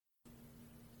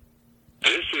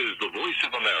Voice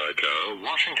of America,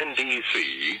 Washington,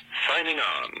 D.C., signing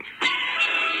on.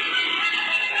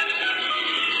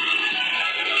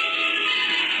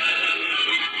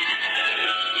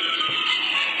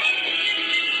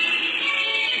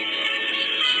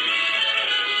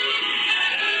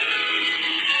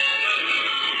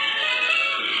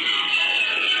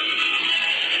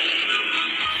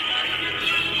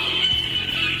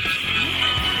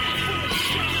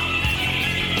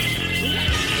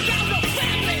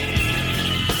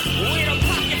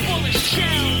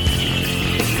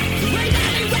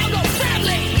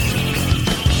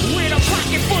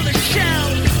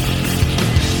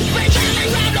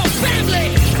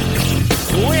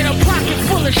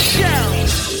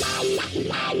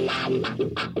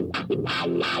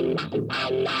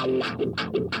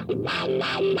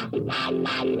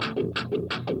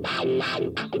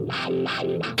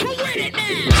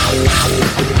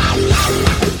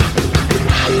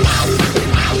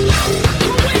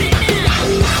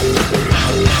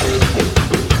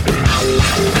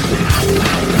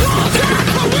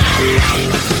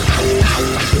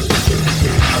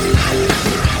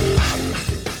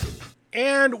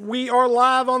 And we are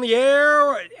live on the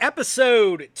air,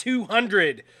 episode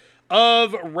 200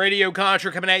 of Radio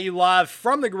Contra, coming at you live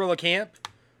from the Guerrilla Camp,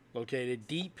 located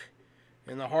deep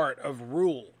in the heart of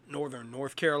rural northern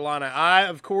North Carolina. I,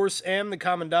 of course, am the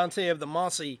Commandante of the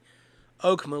Mossy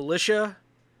Oak Militia,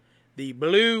 the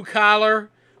blue-collar,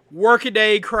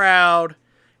 workaday crowd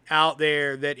out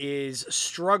there that is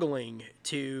struggling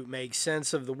to make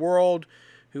sense of the world,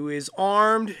 who is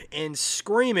armed and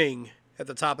screaming at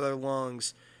the top of their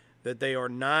lungs that they are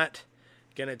not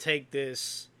going to take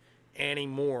this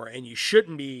anymore, and you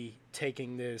shouldn't be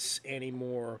taking this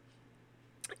anymore.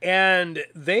 And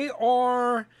they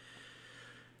are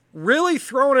really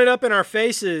throwing it up in our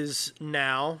faces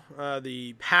now.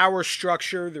 The power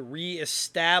structure, the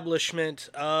reestablishment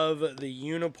of the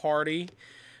Uniparty.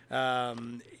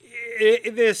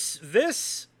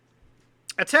 This,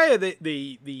 I tell you,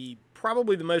 the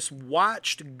probably the most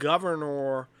watched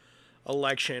governor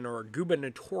election or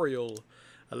gubernatorial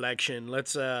election.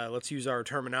 Let's use our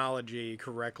terminology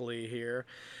correctly here.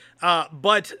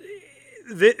 But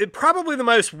probably the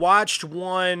most watched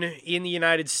one in the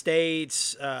United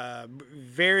States,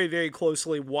 very, very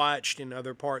closely watched in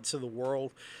other parts of the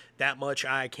world. That much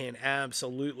I can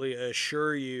absolutely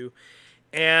assure you.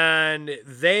 And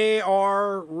they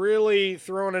are really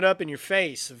throwing it up in your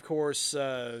face. Of course,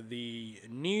 the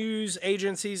news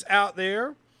agencies out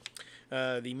there,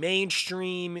 the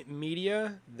mainstream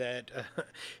media that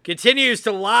continues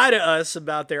to lie to us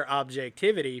about their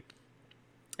objectivity.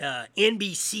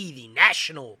 NBC, the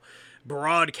National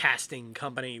Broadcasting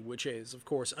Company, which is, of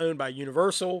course, owned by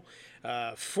Universal,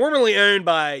 formerly owned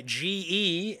by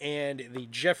GE and the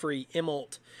Jeffrey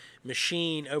Immelt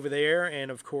machine over there. And,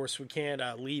 of course, we can't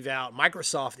leave out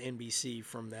Microsoft NBC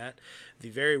from that.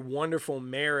 The very wonderful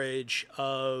marriage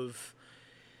of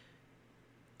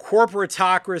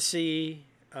corporatocracy,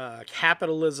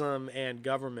 capitalism, and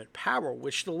government power,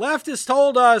 which the left has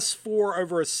told us for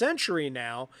over a century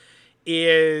now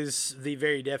is the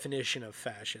very definition of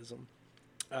fascism.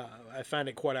 I find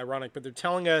it quite ironic, but they're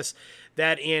telling us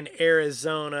that in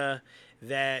Arizona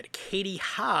that Katie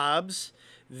Hobbs,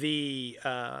 the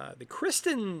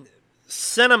Kristen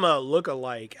Sinema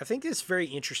lookalike, I think it's very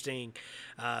interesting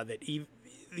that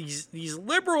these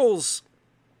liberals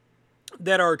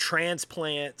that are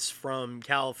transplants from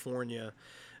California,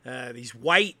 these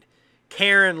white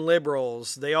Karen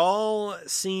liberals, they all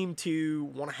seem to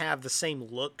want to have the same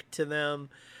look to them,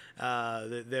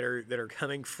 that are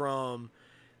coming from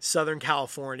Southern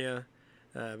California,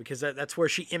 because that's where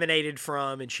she emanated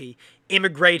from, and she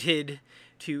immigrated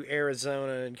to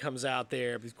Arizona and comes out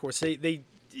there. But of course, they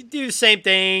do the same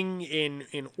thing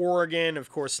in Oregon. Of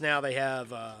course, now they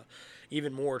have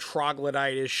even more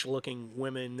troglodyte-ish looking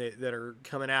women that are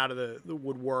coming out of the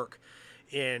woodwork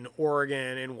in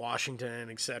Oregon and Washington,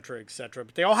 et cetera, et cetera.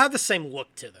 But they all have the same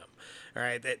look to them, all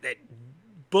right? That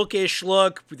bookish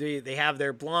look. They have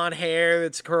their blonde hair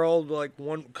that's curled, like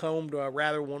combed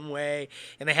rather one way,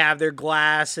 and they have their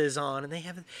glasses on, and they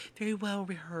have a very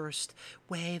well-rehearsed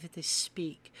way that they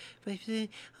speak. But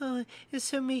oh, it's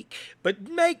so meek. But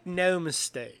make no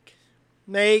mistake.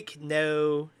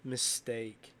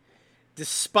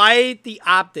 Despite the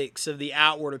optics of the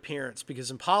outward appearance,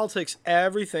 because in politics,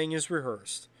 everything is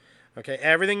rehearsed. Okay,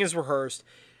 everything is rehearsed.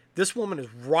 This woman is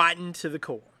rotten to the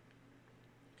core.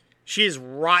 She is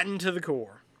rotten to the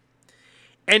core.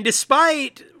 And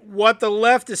despite what the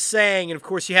left is saying, and of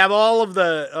course you have all of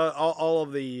the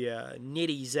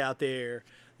nitties out there,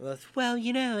 Well,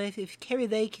 you know, if Kerry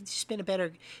Lake had just been a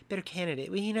better candidate,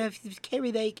 well, you know, if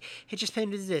Kerry Lake had just been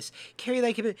this, Kerry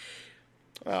Lake had been.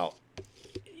 Well,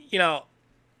 you know,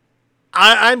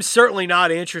 I'm certainly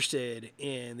not interested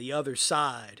in the other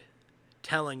side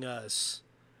telling us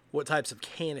what types of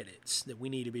candidates that we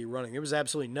need to be running. There was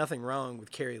absolutely nothing wrong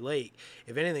with Kerry Lake.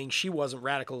 If anything, she wasn't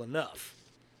radical enough.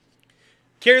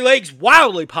 Kerry Lake's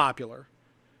wildly popular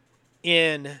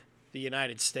in the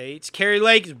United States. Kerry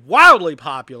Lake is wildly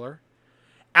popular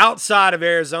outside of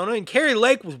Arizona, and Kerry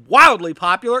Lake was wildly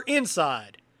popular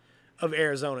inside of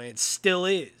Arizona. It still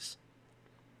is.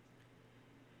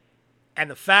 And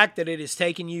the fact that it has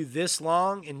taken you this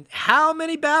long, and how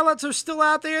many ballots are still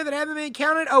out there that haven't been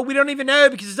counted? Oh, we don't even know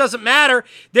because it doesn't matter.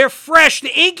 They're fresh.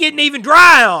 The ink isn't even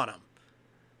dry on them.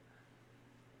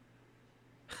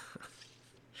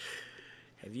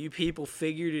 Have you people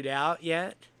figured it out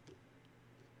yet?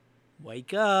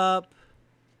 Wake up.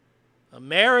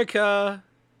 America.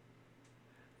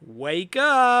 Wake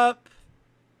up.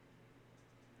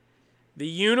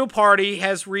 The Uniparty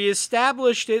has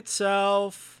reestablished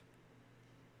itself.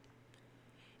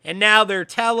 And now they're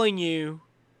telling you,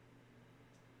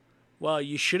 well,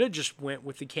 you should have just went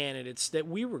with the candidates that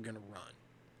we were going to run,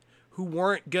 who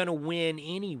weren't going to win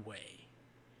anyway.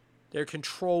 They're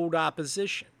controlled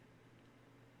opposition.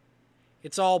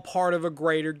 It's all part of a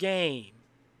greater game.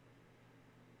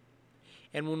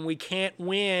 And when we can't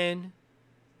win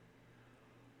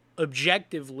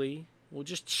objectively, we'll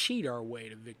just cheat our way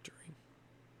to victory.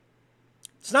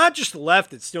 It's not just the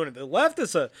left that's doing it. The left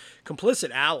is a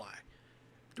complicit ally.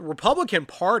 The Republican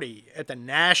Party at the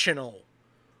national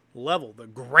level, the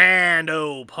grand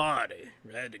old party,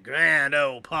 right? The grand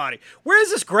old party. Where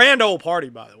is this grand old party,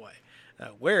 by the way?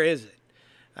 Where is it?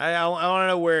 I want to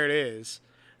know where it is.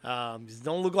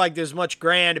 Don't look like there's much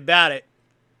grand about it.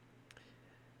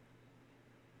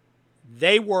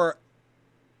 They were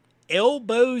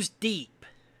elbows deep,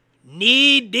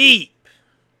 knee deep,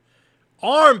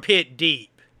 armpit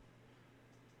deep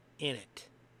in it.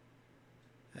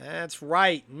 That's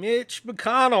right, Mitch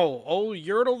McConnell, old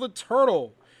Yertle the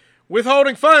Turtle,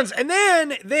 withholding funds. And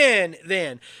then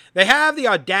they have the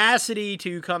audacity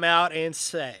to come out and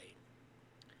say,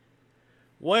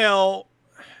 well,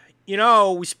 you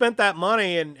know, we spent that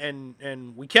money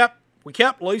and we kept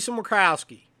Lisa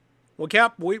Murkowski. We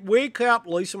kept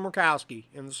Lisa Murkowski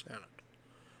in the Senate,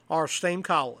 our esteemed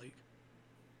colleague.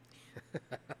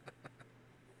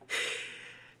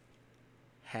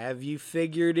 Have you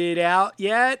figured it out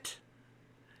yet?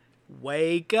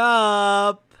 Wake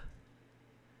up.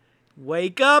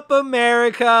 Wake up,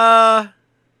 America.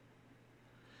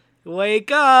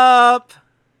 Wake up.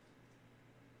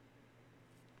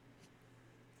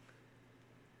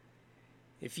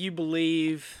 If you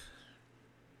believe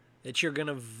that you're going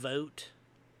to vote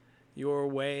your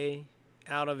way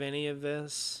out of any of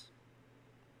this,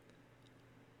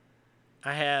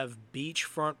 I have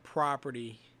beachfront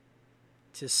property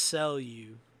to sell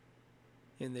you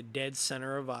in the dead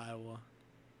center of Iowa.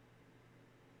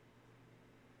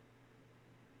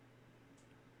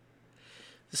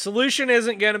 The solution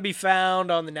isn't going to be found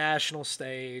on the national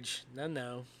stage.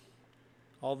 No.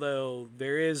 Although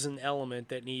there is an element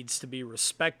that needs to be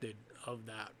respected of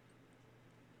that.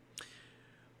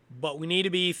 But we need to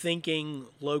be thinking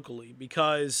locally,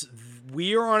 because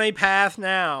we are on a path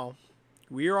now.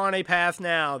 We are on a path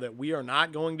now that we are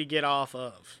not going to get off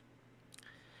of.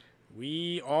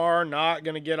 We are not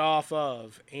going to get off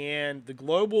of. And the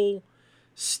global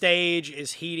stage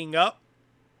is heating up.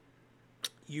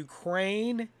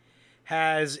 Ukraine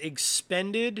has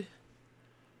expended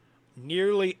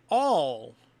nearly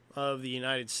all of the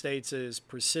United States'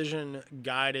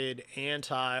 precision-guided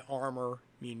anti-armor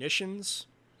munitions,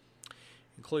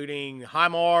 including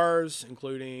HIMARS,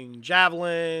 including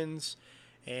Javelins,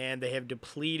 and they have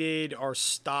depleted our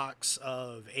stocks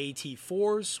of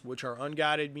AT-4s, which are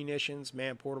unguided munitions,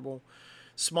 man-portable,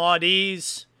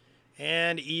 SMAW-Ds,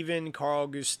 and even Carl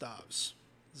Gustavs.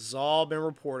 This has all been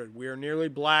reported. We are nearly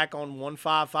black on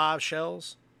 155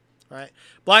 shells. Right?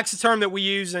 Black's the term that we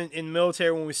use in the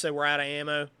military when we say we're out of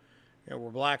ammo. You know,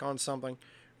 we're black on something.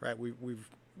 Right?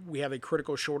 We have a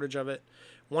critical shortage of it.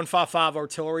 155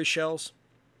 artillery shells.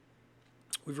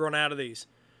 We've run out of these.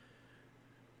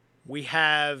 We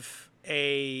have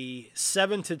a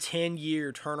 7 to 10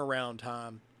 year turnaround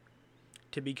time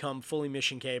to become fully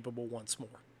mission capable once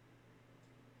more.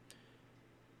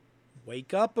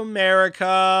 Wake up,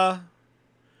 America.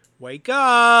 Wake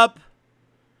up.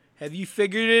 Have you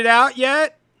figured it out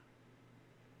yet?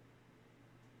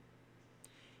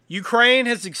 Ukraine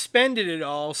has expended it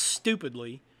all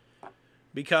stupidly,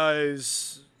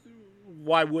 because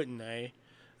why wouldn't they?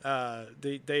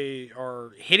 They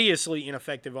are hideously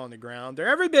ineffective on the ground. They're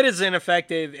every bit as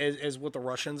ineffective as what the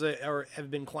Russians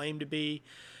have been claimed to be.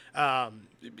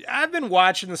 I've been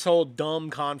watching this whole dumb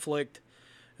conflict,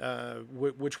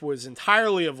 which was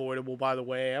entirely avoidable, by the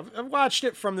way. I've watched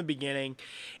it from the beginning.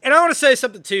 And I want to say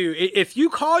something, too. If you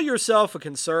call yourself a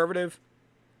conservative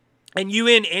and you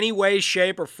in any way,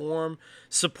 shape, or form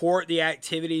support the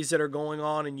activities that are going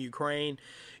on in Ukraine,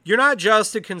 you're not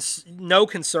just a no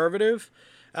conservative,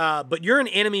 but you're an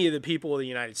enemy of the people of the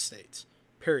United States.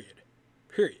 Period.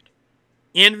 Period.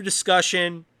 End of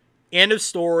discussion. End of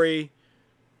story.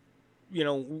 You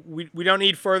know, we don't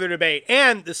need further debate.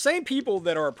 And the same people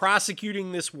that are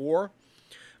prosecuting this war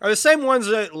are the same ones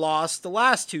that lost the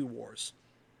last two wars.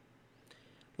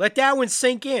 Let that one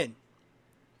sink in.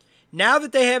 Now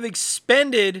that they have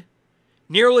expended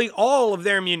nearly all of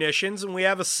their munitions, and we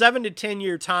have a 7 to 10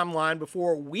 year timeline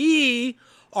before we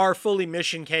are fully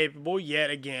mission capable yet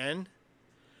again,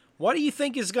 what do you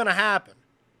think is going to happen?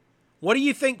 What do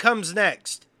you think comes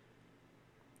next?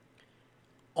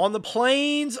 On the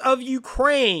plains of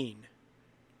Ukraine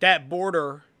that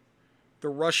border the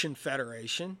Russian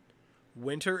Federation,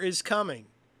 winter is coming.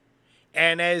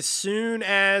 And as soon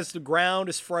as the ground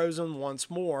is frozen once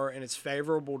more and it's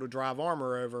favorable to drive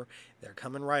armor over, they're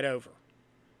coming right over.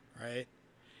 Right?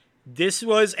 This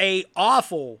was an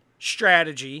awful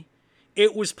strategy.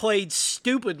 It was played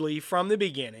stupidly from the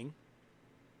beginning.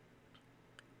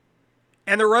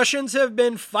 And the Russians have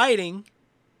been fighting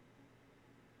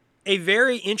a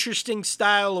very interesting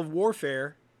style of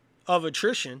warfare, of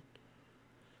attrition,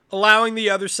 allowing the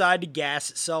other side to gas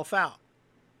itself out.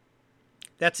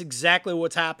 That's exactly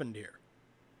what's happened here.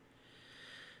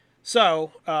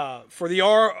 So, for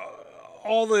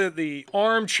all the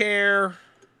armchair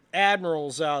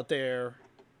admirals out there,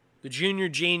 the junior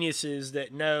geniuses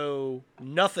that know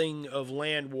nothing of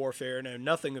land warfare, know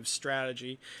nothing of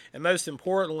strategy, and most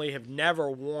importantly have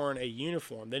never worn a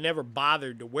uniform. They never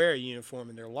bothered to wear a uniform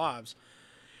in their lives.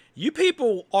 You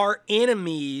people are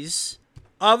enemies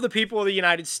of the people of the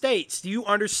United States. Do you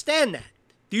understand that?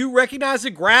 Do you recognize the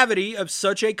gravity of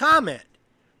such a comment?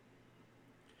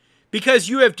 Because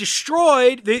you have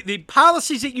destroyed, the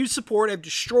policies that you support have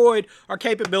destroyed our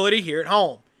capability here at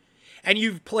home. And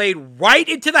you've played right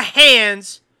into the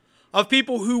hands of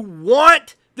people who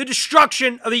want the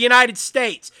destruction of the United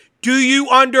States. Do you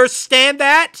understand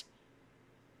that?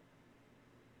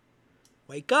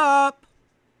 Wake up.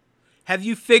 Have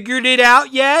you figured it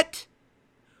out yet?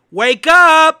 Wake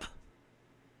up.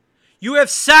 You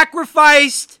have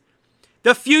sacrificed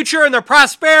the future and the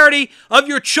prosperity of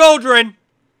your children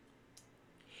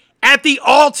at the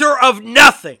altar of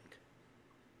nothing.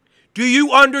 Do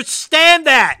you understand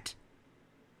that?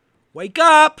 Wake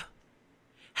up.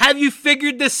 Have you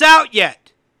figured this out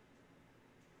yet?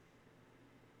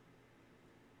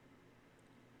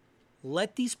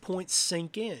 Let these points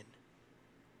sink in.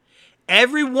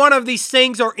 Every one of these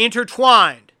things are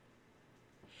intertwined.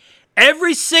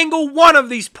 Every single one of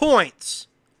these points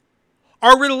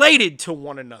are related to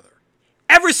one another.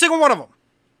 Every single one of them.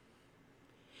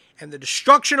 And the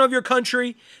destruction of your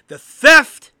country, the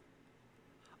theft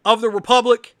of the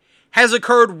republic, has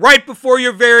occurred right before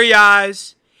your very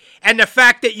eyes. And the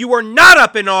fact that you are not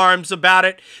up in arms about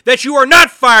it, that you are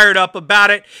not fired up about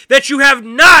it, that you have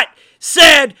not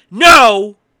said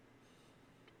no,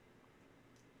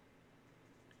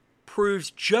 proves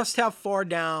just how far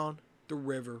down the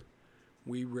river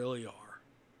we really are.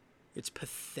 It's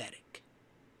pathetic.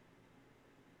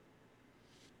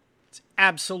 It's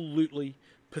absolutely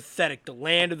pathetic. The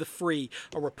land of the free,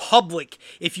 a republic,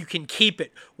 if you can keep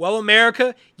it. Well,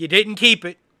 America, you didn't keep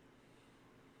it.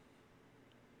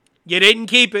 You didn't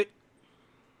keep it.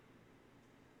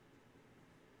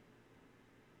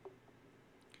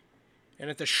 And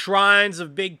at the shrines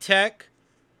of big tech,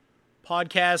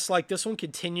 podcasts like this one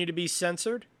continue to be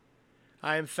censored.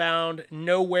 I am found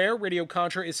nowhere. Radio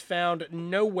Contra is found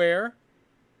nowhere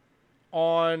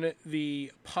on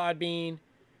the Podbean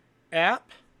app.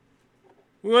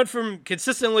 We went from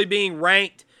consistently being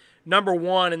ranked number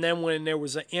one, and then when there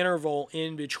was an interval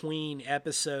in between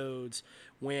episodes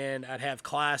when I'd have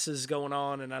classes going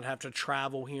on and I'd have to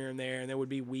travel here and there, and there would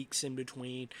be weeks in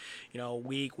between, a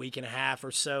week and a half or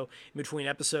so in between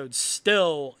episodes,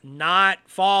 still not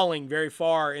falling very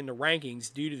far in the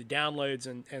rankings due to the downloads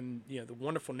and the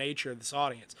wonderful nature of this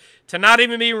audience, to not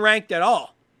even being ranked at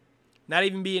all, not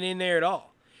even being in there at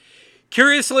all.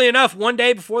 Curiously enough, one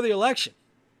day before the election,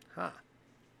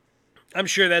 I'm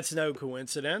sure that's no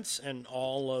coincidence, and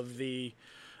all of the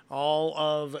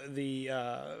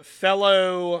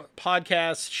fellow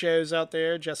podcast shows out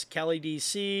there, Jessica Kelly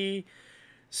DC,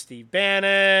 Steve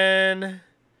Bannon,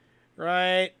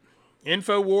 right?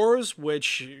 InfoWars,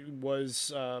 which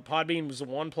was Podbean was the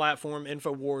one platform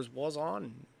InfoWars was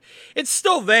on. It's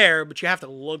still there, but you have to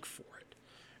look for it.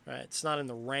 Right? It's not in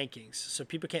the rankings, so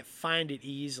people can't find it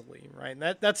easily. Right?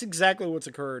 And that's exactly what's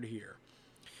occurred here.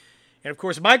 And of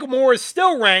course, Michael Moore is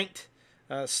still ranked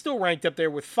up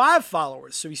there with 5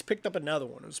 followers. So he's picked up another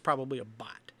one. It was probably a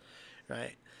bot,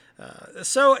 right?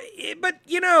 But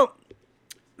you know,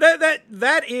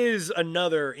 that is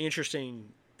another interesting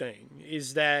thing,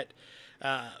 is that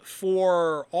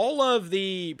for all of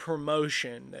the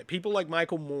promotion that people like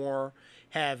Michael Moore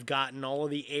have gotten, all of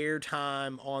the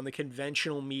airtime on the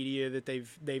conventional media that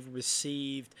they've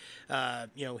received,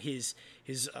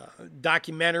 his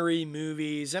documentary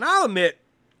movies, and I'll admit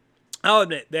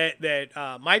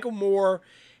that Michael Moore,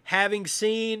 having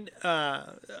seen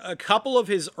a couple of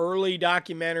his early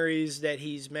documentaries that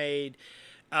he's made,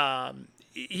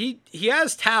 he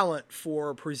has talent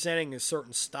for presenting a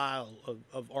certain style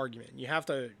of argument. You have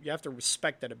to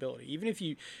respect that ability. Even if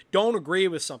you don't agree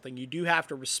with something, you do have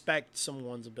to respect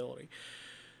someone's ability.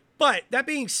 But that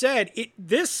being said,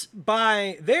 this,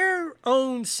 by their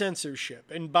own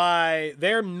censorship and by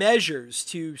their measures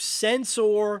to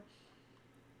censor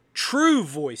true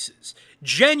voices,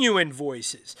 genuine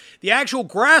voices, the actual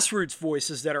grassroots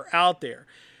voices that are out there,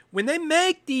 when they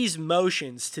make these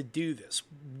motions to do this,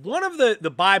 one of the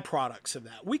byproducts of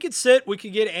that, we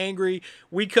could get angry,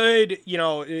 we could,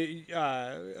 vent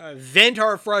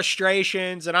our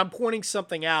frustrations, and I'm pointing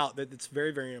something out that's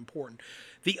very, very important.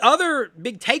 The other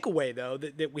big takeaway, though,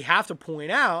 that we have to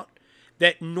point out,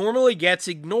 that normally gets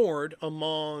ignored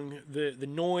among the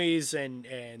noise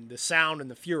and the sound and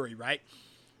the fury, right?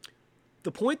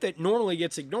 The point that normally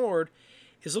gets ignored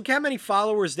is look how many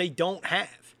followers they don't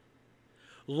have.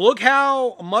 Look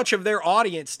how much of their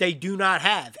audience they do not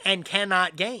have and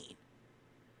cannot gain.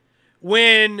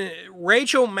 When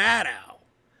Rachel Maddow,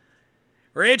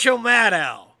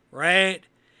 right?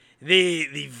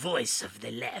 The voice of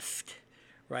the left,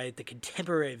 right? The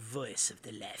contemporary voice of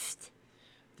the left.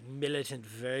 The militant,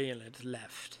 virulent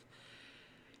left.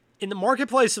 In the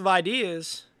marketplace of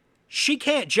ideas, she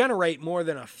can't generate more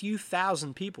than a few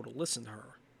thousand people to listen to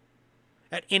her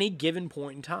at any given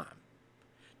point in time.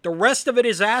 The rest of it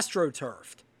is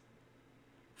astroturfed.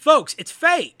 Folks, it's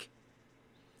fake.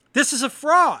 This is a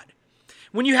fraud.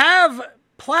 When you have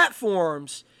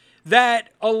platforms that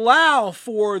allow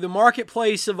for the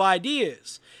marketplace of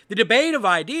ideas, the debate of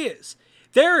ideas,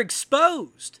 they're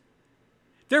exposed.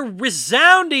 They're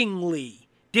resoundingly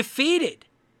defeated.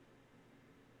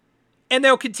 And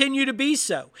they'll continue to be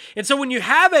so. And so when you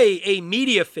have a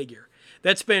media figure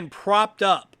that's been propped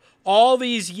up all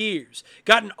these years,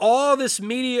 gotten all this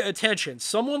media attention,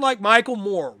 someone like Michael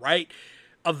Moore, right?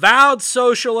 Avowed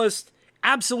socialist,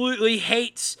 absolutely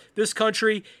hates this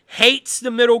country, hates the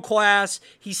middle class.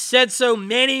 He said so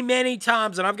many, many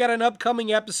times, and I've got an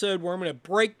upcoming episode where I'm going to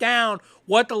break down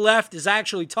what the left is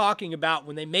actually talking about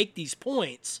when they make these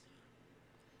points.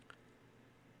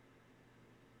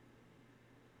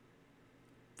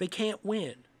 They can't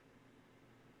win.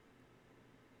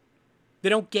 They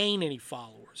don't gain any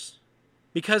followers.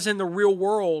 Because in the real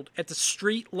world, at the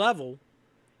street level,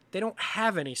 they don't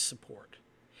have any support.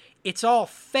 It's all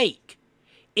fake.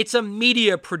 It's a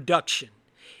media production.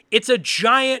 It's a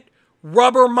giant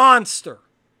rubber monster.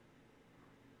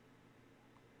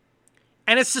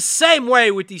 And it's the same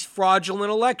way with these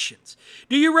fraudulent elections.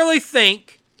 Do you really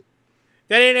think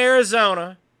that in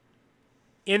Arizona,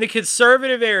 in the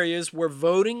conservative areas where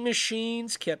voting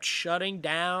machines kept shutting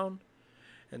down,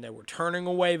 and they were turning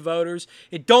away voters,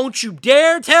 and don't you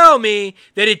dare tell me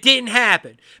that it didn't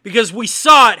happen, because we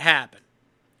saw it happen.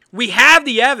 We have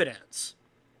the evidence.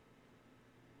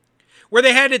 Where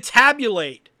they had to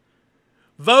tabulate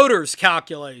voters'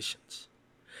 calculations.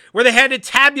 Where they had to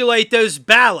tabulate those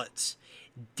ballots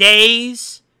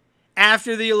days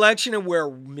after the election, and where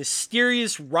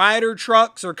mysterious rider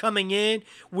trucks are coming in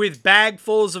with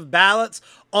bagfuls of ballots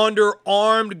under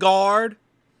armed guard.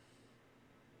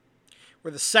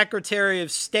 Where the Secretary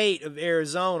of State of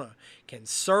Arizona can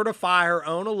certify her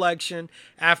own election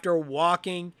after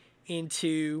walking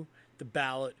into the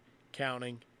ballot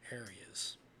counting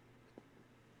areas.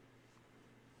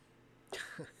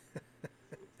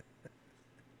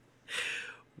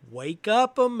 Wake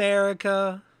up,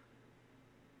 America.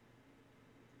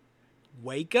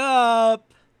 Wake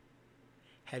up.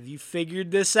 Have you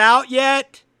figured this out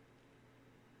yet?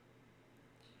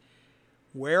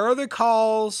 Where are the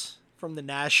calls from the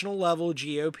national level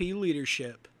GOP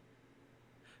leadership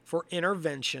for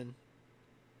intervention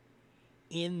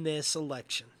in this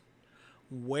election?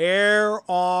 Where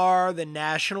are the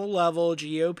national level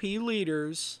GOP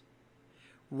leaders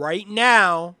right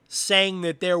now saying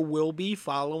that there will be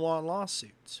follow-on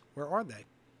lawsuits. Where are they?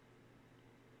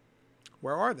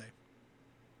 Where are they?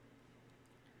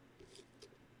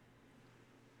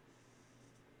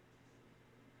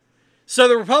 So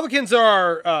the Republicans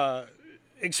are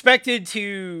expected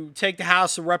to take the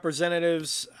House of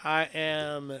Representatives. I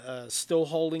am still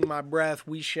holding my breath.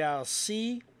 We shall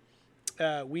see.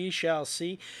 We shall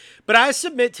see. But I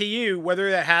submit to you,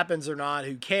 whether that happens or not,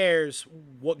 who cares?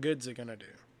 What good's it going to do?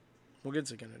 What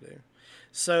good's it going to do?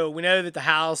 So we know that the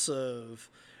House of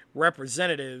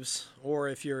Representatives, or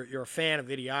if you're a fan of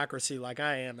idiocracy like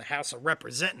I am, the House of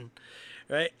Representing,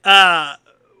 right?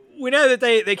 We know that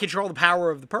they control the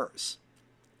power of the purse.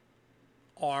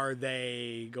 Are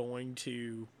they going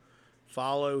to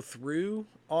follow through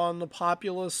on the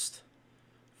populist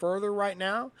further right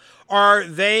now? Are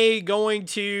they going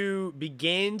to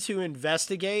begin to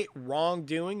investigate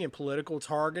wrongdoing and political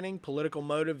targeting, political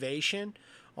motivation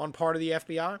on part of the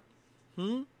FBI?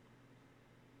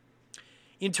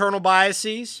 Internal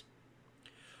biases?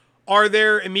 Are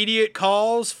there immediate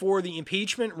calls for the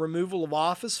impeachment and removal of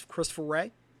office of Christopher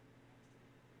Wray?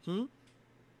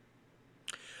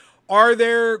 Are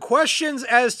there questions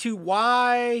as to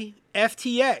why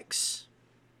FTX,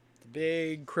 the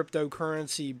big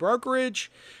cryptocurrency brokerage,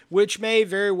 which may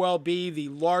very well be the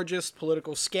largest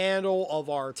political scandal of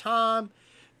our time,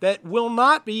 that will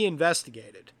not be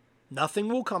investigated? Nothing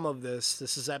will come of this.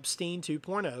 This is Epstein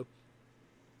 2.0.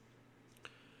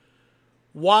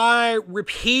 Why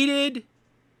repeated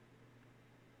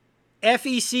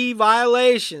FEC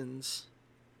violations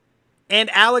and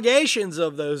allegations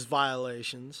of those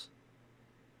violations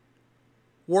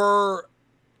were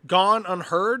gone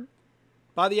unheard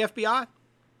by the FBI,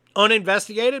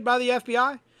 uninvestigated by the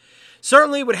FBI?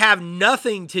 Certainly would have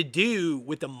nothing to do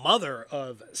with the mother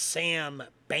of Sam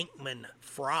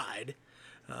Bankman-Fried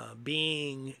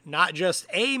being not just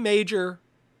a major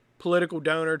political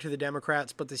donor to the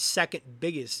Democrats, but the second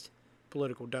biggest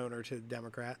political donor to the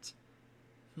Democrats.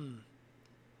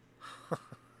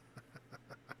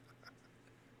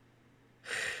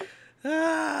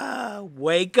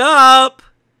 Wake up!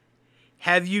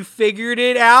 Have you figured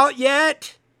it out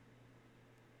yet?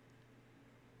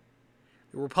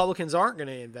 The Republicans aren't going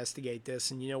to investigate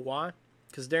this, and you know why?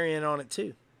 Because they're in on it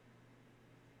too.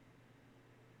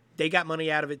 They got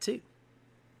money out of it too.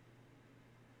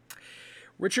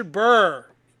 Richard Burr,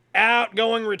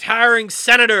 outgoing retiring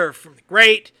senator from the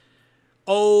great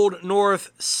old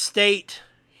North State,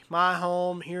 my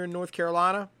home here in North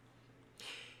Carolina.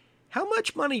 How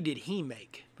much money did he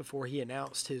make before he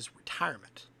announced his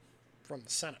retirement from the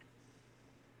Senate?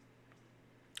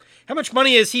 How much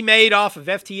money has he made off of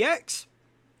FTX?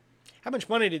 How much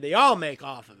money did they all make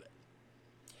off of it?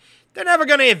 They're never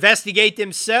going to investigate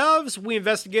themselves. We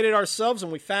investigated ourselves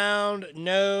and we found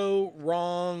no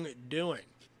wrongdoing.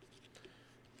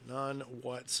 None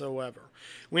whatsoever.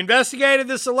 We investigated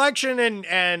this election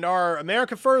and our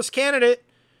America First candidate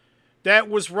that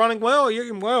was running well.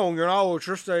 It's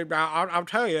just I'll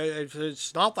tell you,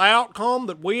 it's not the outcome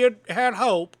that we had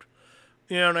hoped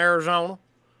in Arizona,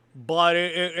 but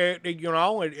it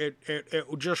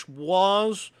just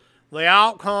was the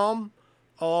outcome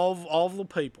of the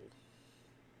people.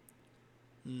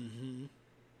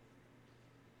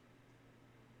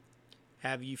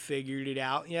 Have you figured it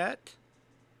out yet?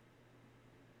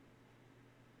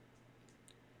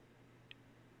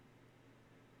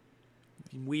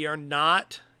 We are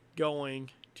not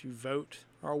going to vote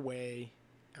our way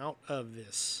out of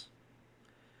this.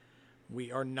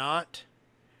 We are not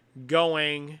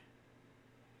going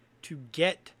to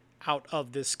get out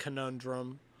of this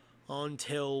conundrum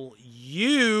until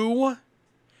you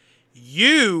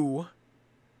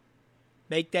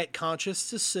make that conscious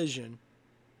decision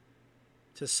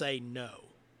to say no.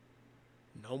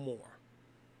 No more.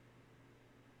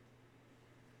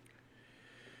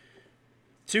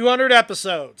 200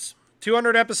 episodes.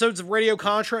 200 episodes of Radio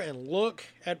Contra, and look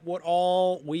at what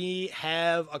all we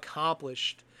have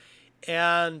accomplished.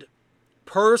 And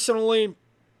personally,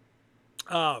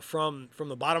 from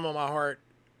the bottom of my heart,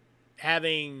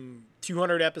 having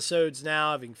 200 episodes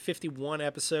now, having 51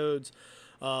 episodes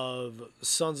of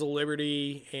Sons of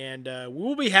Liberty, and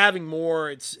we'll be having more.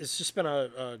 It's just been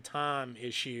a time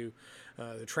issue.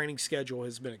 The training schedule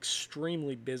has been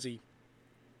extremely busy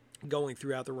going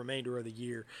throughout the remainder of the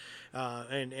year,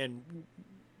 and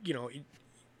you know, it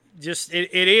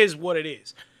is what it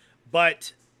is.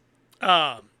 But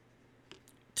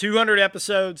 200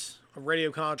 episodes of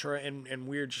Radio Contra, and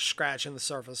we're just scratching the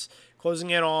surface, closing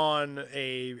in on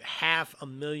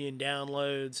 500,000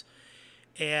 downloads.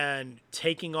 and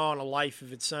taking on a life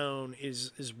of its own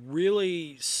is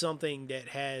really something that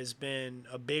has been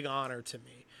a big honor to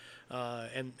me.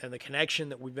 And the connection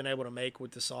that we've been able to make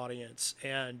with this audience.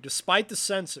 And despite the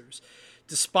censors,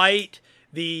 despite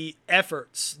the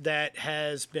efforts that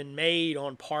has been made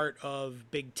on part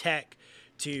of big tech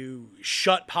to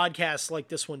shut podcasts like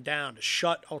this one down, to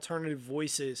shut alternative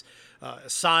voices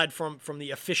aside from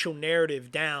the official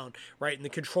narrative down, right, and the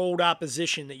controlled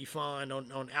opposition that you find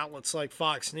on outlets like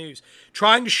Fox News,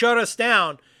 trying to shut us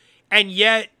down, and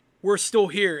yet we're still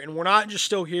here. And we're not just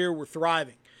still here, we're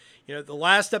thriving. You know, the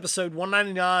last episode,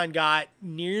 199, got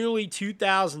nearly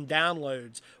 2,000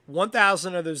 downloads.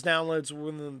 1,000 of those downloads were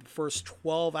within the first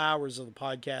 12 hours of the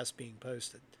podcast being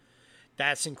posted.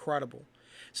 That's incredible.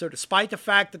 So despite the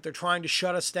fact that they're trying to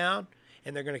shut us down,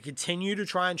 and they're going to continue to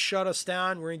try and shut us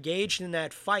down, we're engaged in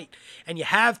that fight. And you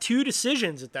have two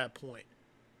decisions at that point,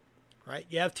 right?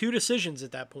 You have two decisions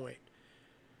at that point.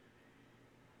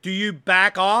 Do you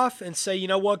back off and say, you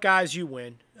know what, guys, you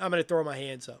win. I'm going to throw my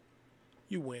hands up.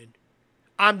 You win.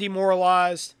 I'm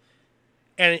demoralized,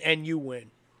 and you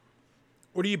win.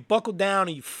 Or do you buckle down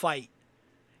and you fight?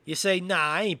 You say, nah,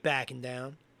 I ain't backing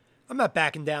down. I'm not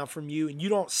backing down from you, and you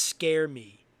don't scare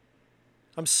me.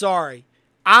 I'm sorry.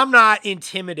 I'm not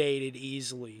intimidated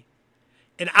easily,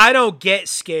 and I don't get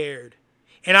scared,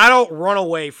 and I don't run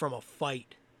away from a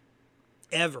fight,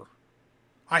 ever.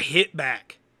 I hit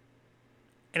back,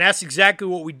 and that's exactly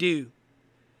what we do.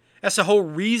 That's the whole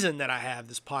reason that I have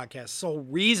this podcast. It's the whole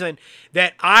reason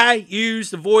that I use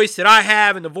the voice that I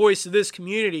have and the voice of this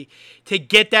community to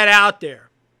get that out there.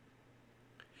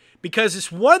 Because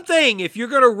it's one thing if you're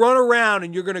going to run around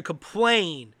and you're going to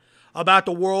complain about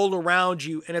the world around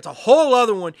you, and it's a whole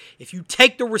other one if you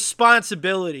take the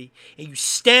responsibility and you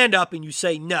stand up and you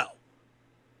say, no,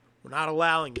 we're not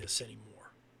allowing this anymore.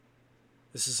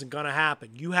 This isn't going to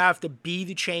happen. You have to be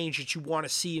the change that you want to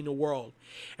see in the world.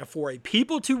 And for a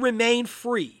people to remain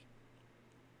free,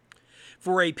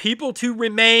 for a people to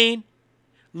remain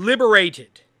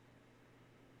liberated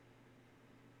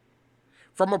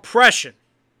from oppression,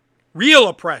 real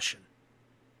oppression,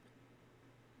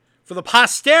 for the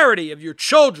posterity of your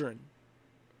children,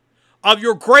 of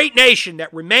your great nation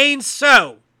that remains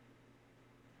so,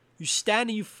 you stand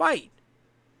and you fight.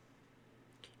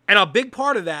 And a big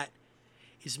part of that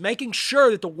is making sure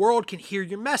that the world can hear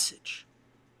your message.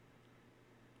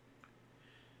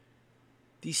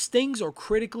 These things are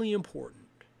critically important.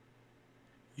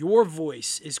 Your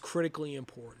voice is critically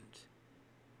important.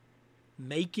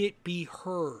 Make it be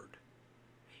heard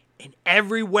in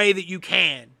every way that you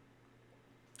can.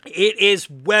 It is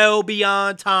well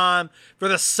beyond time for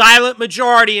the silent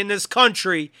majority in this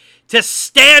country to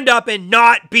stand up and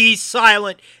not be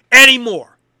silent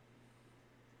anymore.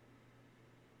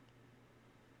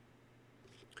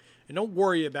 And don't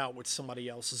worry about what somebody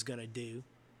else is going to do.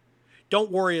 Don't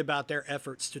worry about their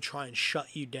efforts to try and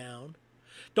shut you down.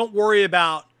 Don't worry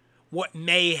about what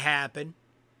may happen.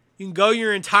 You can go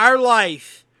your entire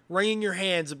life wringing your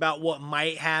hands about what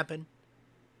might happen.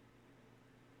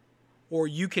 Or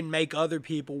you can make other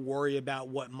people worry about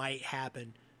what might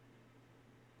happen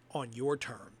on your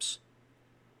terms.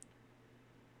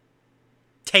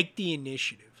 Take the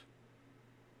initiative.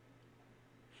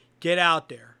 Get out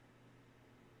there.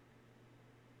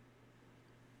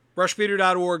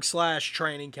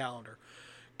 brushbeater.org/training calendar.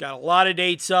 Got a lot of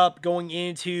dates up going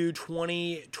into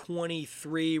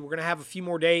 2023. We're going to have a few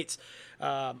more dates.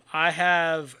 I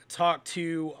have talked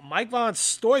to Mike von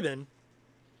Steuben,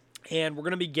 and we're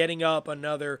going to be getting up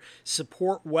another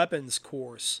support weapons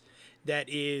course that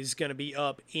is going to be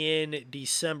up in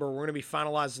December. We're going to be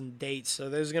finalizing dates,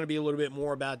 so there's going to be a little bit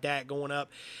more about that going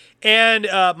up. And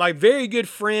my very good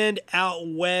friend out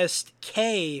west,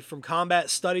 Kay from Combat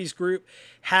Studies Group,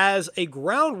 has a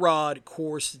ground rod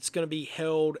course that's going to be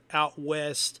held out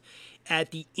west at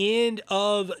the end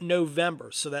of November.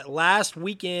 So that last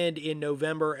weekend in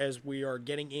November, as we are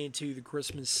getting into the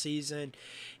Christmas season,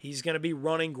 he's going to be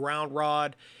running ground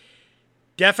rod.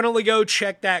 Definitely go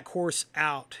check that course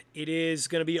out. It is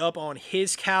going to be up on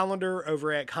his calendar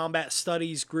over at Combat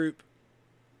Studies Group.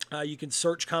 You can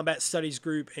search Combat Studies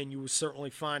Group and you will certainly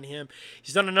find him.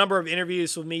 He's done a number of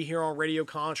interviews with me here on Radio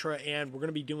Contra, and we're going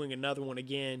to be doing another one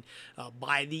again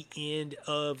by the end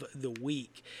of the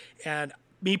week. And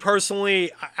me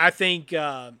personally, I think,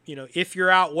 if you're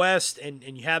out west and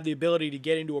you have the ability to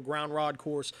get into a ground rod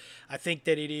course, I think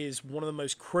that it is one of the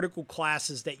most critical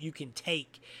classes that you can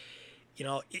take.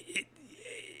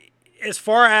 As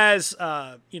far as,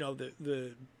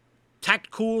 the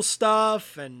tactical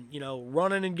stuff and,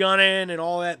 running and gunning and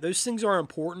all that, those things are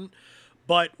important.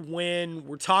 But when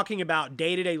we're talking about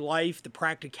day-to-day life, the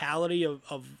practicality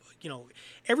of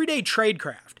everyday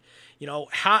tradecraft,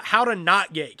 how to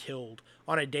not get killed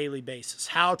on a daily basis,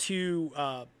 how to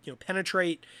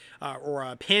penetrate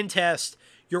or pen test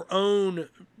your own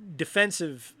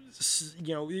defensive,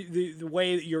 the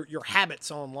way your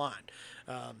habits online.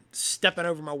 Stepping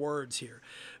over my words here,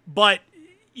 but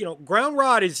ground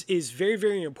rod is very,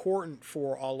 very important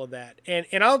for all of that.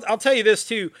 And I'll tell you this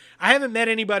too. I haven't met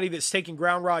anybody that's taken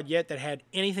ground rod yet that had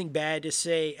anything bad to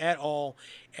say at all.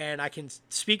 And I can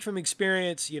speak from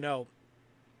experience.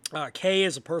 Kay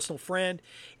is a personal friend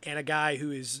and a guy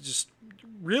who is just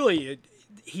really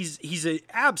he's an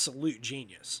absolute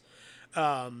genius.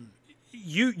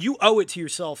 You owe it to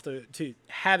yourself to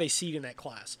have a seat in that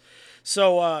class.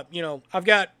 So I've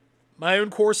got my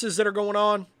own courses that are going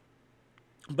on.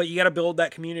 But you got to build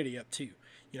that community up too.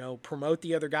 Promote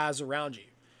the other guys around you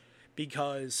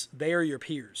because they are your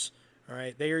peers. All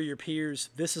right. They are your peers.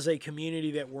 This is a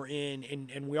community that we're in,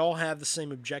 and we all have the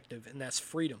same objective, and that's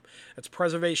freedom. That's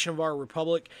preservation of our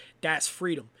republic. That's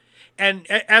freedom. And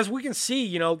as we can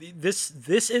see,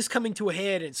 this is coming to a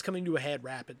head, and it's coming to a head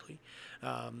rapidly.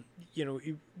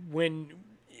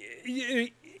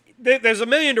 There's a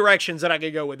million directions that I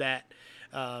could go with that.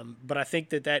 But I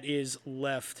think that is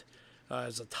left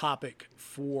as a topic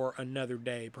for another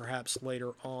day, perhaps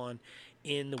later on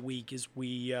in the week as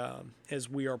we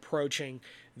are approaching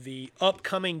the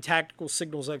upcoming Tactical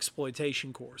Signals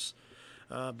Exploitation course.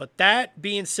 But that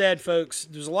being said, folks,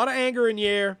 there's a lot of anger in the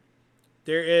air.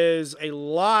 There is a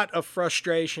lot of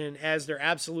frustration, as there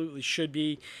absolutely should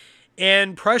be,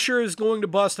 and pressure is going to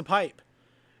bust a pipe.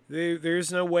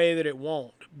 There's no way that it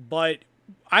won't. But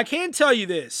I can tell you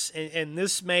this, and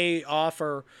this may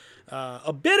offer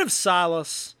a bit of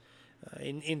solace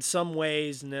in some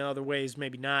ways, and in other ways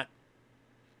maybe not.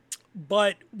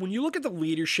 But when you look at the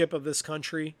leadership of this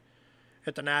country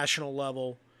at the national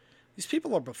level, these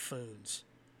people are buffoons.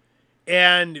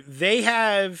 And they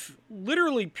have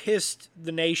literally pissed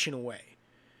the nation away.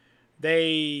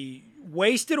 They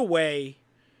wasted away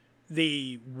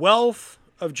the wealth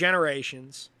of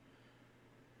generations.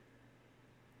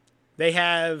 They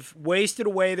have wasted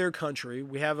away their country.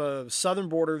 We have a southern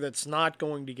border that's not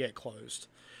going to get closed.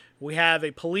 We have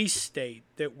a police state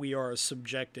that we are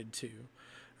subjected to.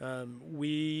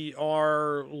 We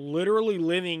are literally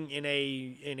living in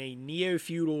a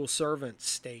neo-feudal servant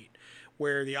state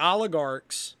where the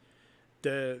oligarchs,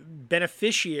 the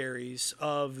beneficiaries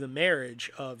of the marriage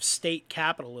of state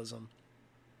capitalism,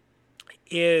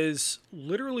 is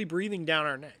literally breathing down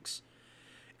our necks.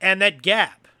 And that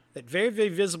gap, that very, very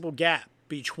visible gap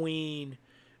between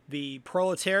the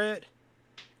proletariat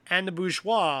and the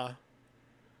bourgeois,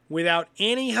 without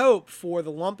any hope for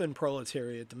the lumpen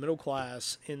proletariat, the middle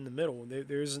class in the middle.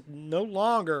 There's no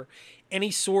longer any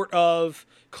sort of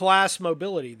class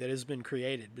mobility that has been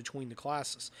created between the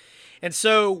classes. And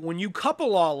so when you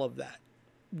couple all of that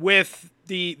with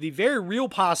the very real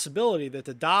possibility that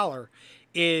the dollar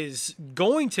is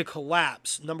going to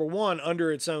collapse, number one,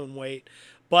 under its own weight,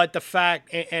 but the fact,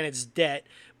 and its debt,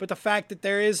 but the fact that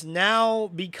there is now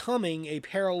becoming a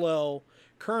parallel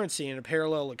currency and a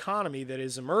parallel economy that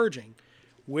is emerging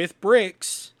with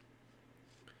BRICS,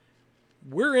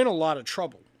 we're in a lot of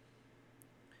trouble.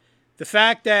 The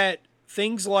fact that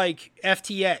things like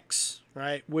FTX,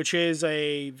 right, which is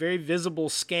a very visible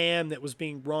scam that was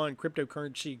being run,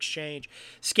 cryptocurrency exchange,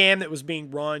 scam that was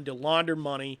being run to launder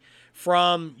money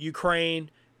from Ukraine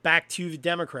back to the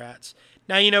Democrats.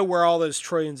 Now you know where all those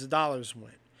trillions of dollars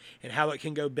went and how it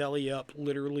can go belly up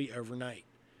literally overnight.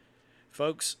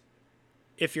 Folks,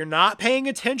 if you're not paying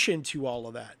attention to all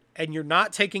of that and you're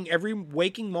not taking every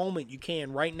waking moment you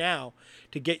can right now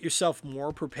to get yourself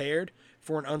more prepared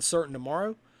for an uncertain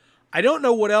tomorrow, I don't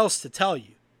know what else to tell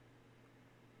you.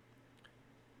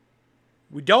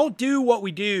 We don't do what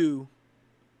we do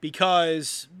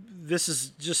because this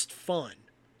is just fun,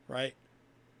 right?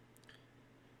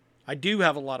 I do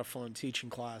have a lot of fun teaching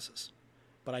classes,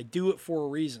 but I do it for a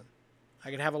reason. I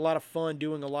can have a lot of fun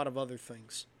doing a lot of other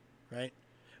things, right?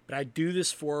 But I do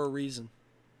this for a reason.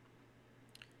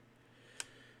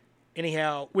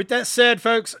 Anyhow, with that said,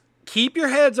 folks, keep your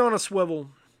heads on a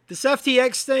swivel. This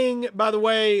FTX thing, by the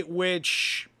way,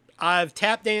 which I've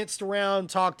tap danced around,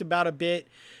 talked about a bit,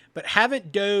 but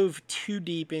haven't dove too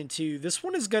deep into. This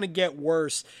one is going to get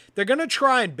worse. They're going to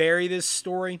try and bury this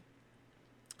story.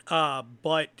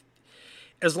 But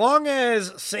as long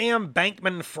as Sam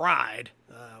Bankman-Fried,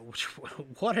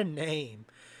 what a name.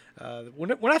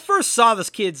 When I first saw this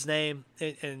kid's name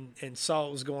and saw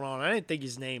what was going on, I didn't think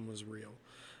his name was real.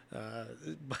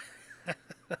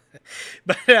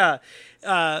 But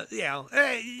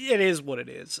It is what it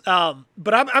is.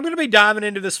 But I'm going to be diving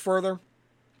into this further.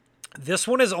 This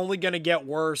one is only going to get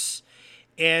worse.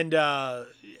 And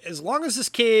as long as this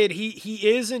kid, he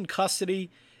is in custody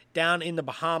down in the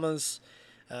Bahamas.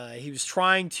 He was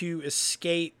trying to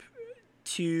escape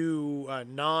to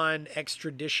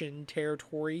non-extradition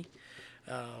territory.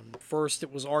 First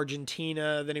it was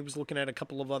Argentina, then he was looking at a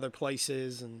couple of other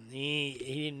places, and he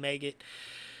didn't make it.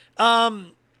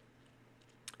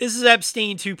 This is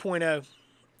Epstein 2.0.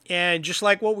 And just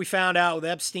like what we found out with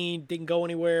Epstein, didn't go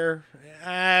anywhere.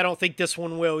 I don't think this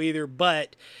one will either.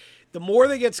 But the more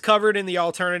that gets covered in the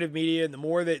alternative media and the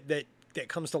more that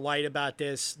comes to light about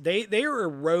this, they are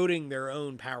eroding their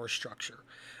own power structure,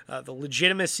 the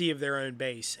legitimacy of their own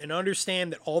base, and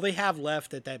understand that all they have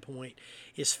left at that point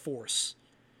is force.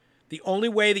 The only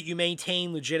way that you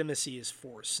maintain legitimacy is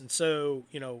force. And so,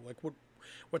 like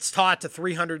what's taught to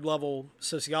 300 level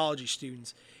sociology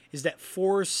students is that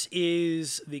force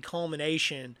is the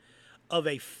culmination of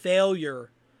a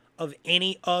failure of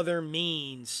any other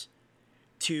means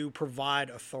to provide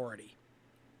authority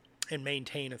and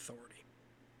maintain authority.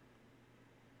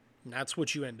 And that's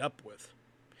what you end up with.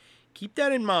 Keep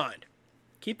that in mind.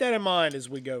 Keep that in mind as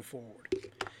we go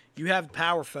forward. You have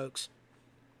power, folks.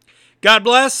 God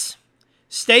bless.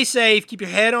 Stay safe. Keep your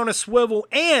head on a swivel,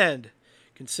 and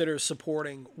consider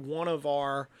supporting one of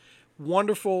our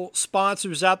wonderful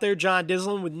sponsors out there, John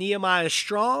Dislin with Nehemiah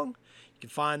Strong. You can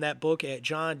find that book at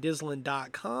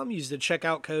johndislin.com. Use the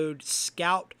checkout code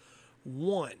SCOUT1.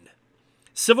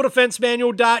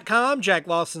 CivilDefenseManual.com, Jack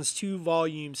Lawson's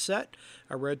 2-volume set.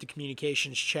 I wrote the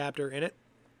communications chapter in it.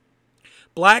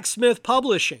 Blacksmith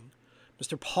Publishing,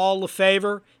 Mr. Paul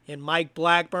Lefevre and Mike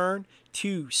Blackburn,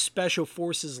 2 Special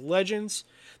Forces legends.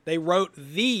 They wrote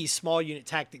the Small Unit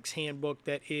Tactics Handbook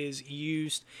that is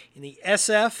used in the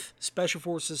SF, Special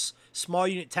Forces Small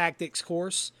Unit Tactics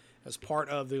course, as part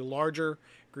of the larger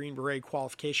Green Beret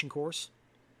qualification course.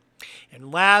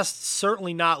 And last,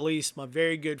 certainly not least, my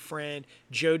very good friend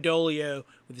Joe Dolio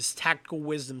with his Tactical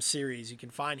Wisdom series. You can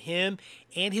find him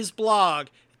and his blog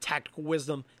at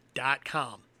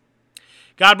tacticalwisdom.com.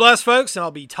 God bless, folks, and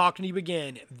I'll be talking to you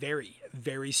again very,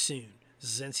 very soon.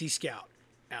 Zency Scout,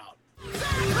 out.